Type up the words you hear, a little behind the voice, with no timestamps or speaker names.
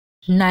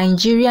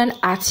Nigerian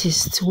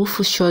artists who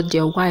featured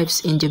their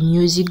wives in their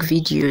music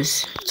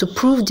videos. To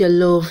prove their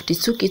love, they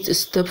took it a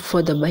step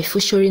further by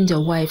featuring their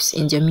wives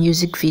in their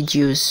music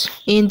videos.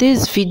 In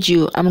this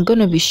video, I'm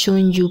gonna be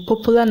showing you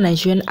popular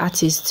Nigerian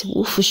artists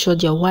who featured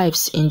their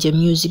wives in their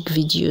music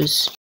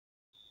videos.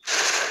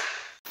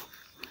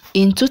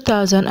 In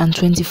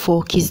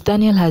 2024, Kizz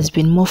Daniel has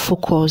been more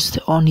focused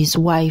on his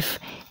wife,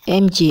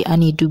 MJ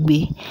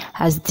Anidugbe,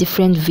 as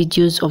different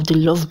videos of the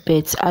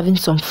lovebirds having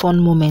some fun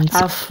moments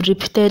have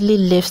repeatedly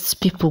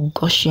left people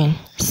gushing.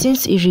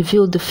 Since he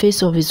revealed the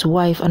face of his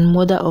wife and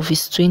mother of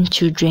his twin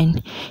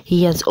children,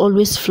 he has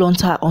always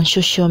flaunted her on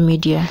social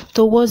media.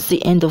 Towards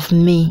the end of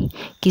May,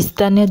 Kizz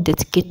Daniel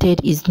dedicated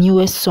his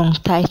newest song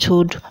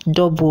titled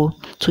Double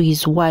to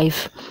his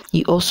wife.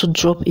 He also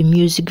dropped a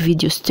music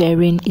video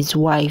starring his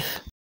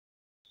wife.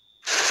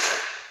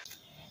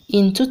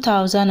 In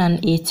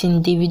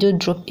 2018, Davido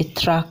dropped a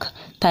track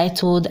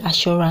titled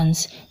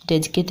Assurance,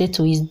 dedicated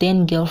to his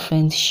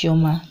then-girlfriend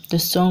Chioma. The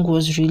song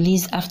was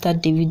released after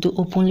Davido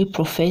openly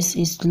professed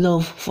his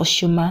love for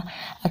Chioma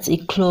at a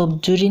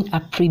club during a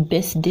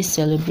pre-birthday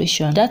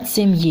celebration. That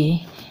same year,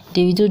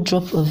 Davido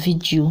dropped a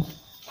video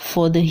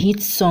for the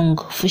hit song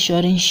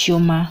featuring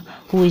Chioma,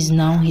 who is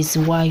now his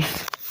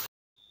wife.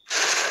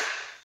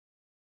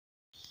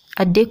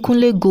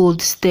 Adekunle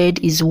Gold starred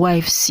his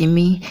wife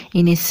Simi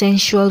in a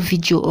sensual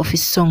video of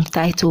his song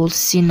titled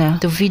Sinner.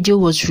 The video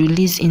was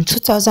released in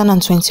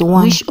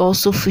 2021, which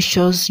also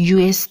features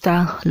US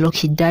star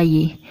Lucky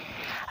Daye.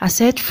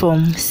 Aside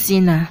from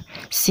Sinner,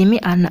 Simi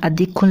and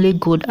Adekunle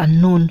Gold are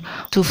known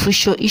to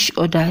feature each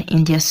other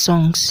in their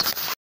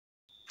songs.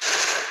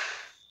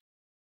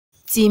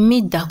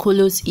 Timi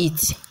Dakolo's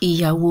hit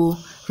Iyawo,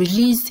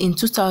 released in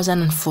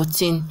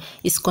 2014,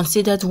 is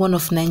considered one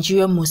of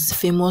Nigeria's most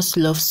famous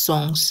love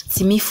songs.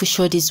 Timi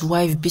featured his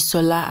wife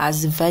Bisola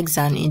as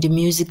Vexan in the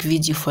music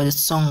video for the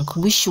song,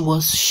 which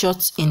was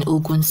shot in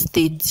Ogun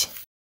State.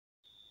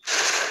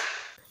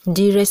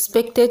 The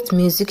respected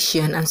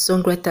musician and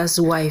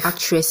songwriter's wife,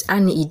 actress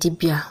Annie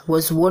Idibia,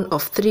 was one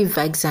of 3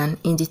 Vexan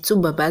in the Two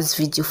Babas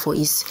video for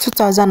his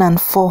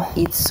 2004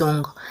 hit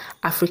song,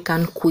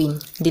 African Queen.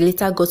 They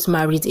later got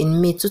married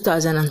in May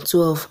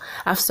 2012,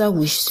 after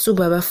which Two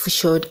Baba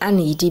featured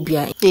Annie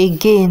Idibia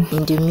again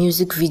in the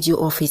music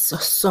video of his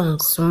song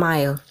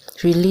Smile,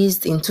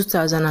 released in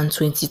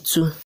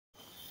 2022.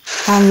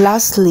 And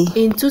lastly,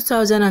 in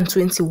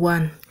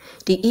 2021,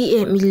 the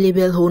EME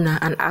label owner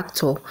and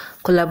actor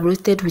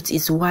collaborated with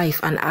his wife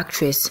and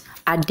actress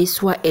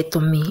Adesua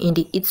Etomi in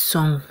the hit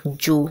song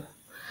Joe.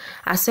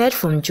 Aside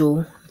from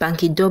Joe,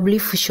 Banky W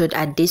featured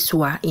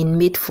Adesua in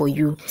Made For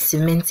You,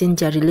 cementing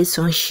their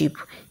relationship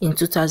in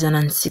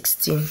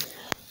 2016.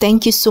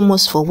 Thank you so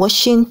much for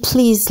watching.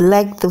 Please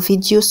like the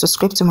video,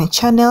 subscribe to my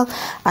channel,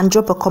 and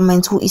drop a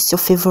comment who is your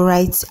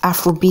favorite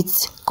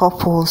Afrobeat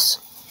couples.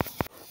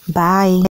 Bye.